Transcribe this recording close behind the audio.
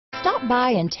Stop by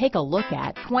and take a look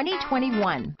at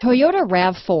 2021 Toyota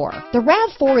RAV4. The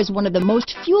RAV4 is one of the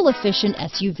most fuel-efficient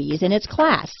SUVs in its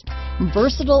class.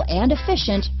 Versatile and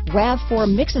efficient,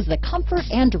 RAV4 mixes the comfort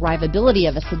and drivability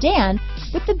of a sedan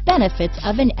with the benefits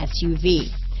of an SUV.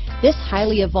 This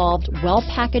highly evolved,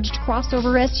 well-packaged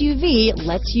crossover SUV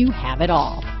lets you have it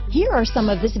all. Here are some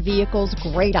of this vehicle's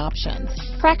great options: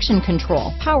 traction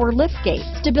control, power liftgate,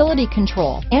 stability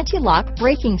control, anti-lock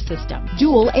braking system,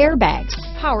 dual airbags,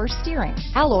 power steering,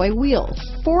 alloy wheels,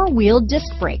 four-wheel disc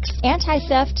brakes,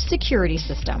 anti-theft security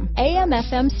system,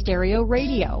 AM/FM stereo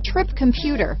radio, trip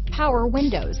computer, power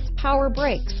windows, power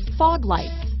brakes, fog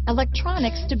lights,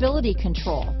 electronic stability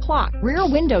control, clock, rear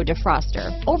window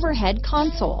defroster, overhead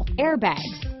console,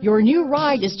 airbags. Your new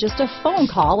ride is just a phone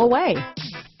call away.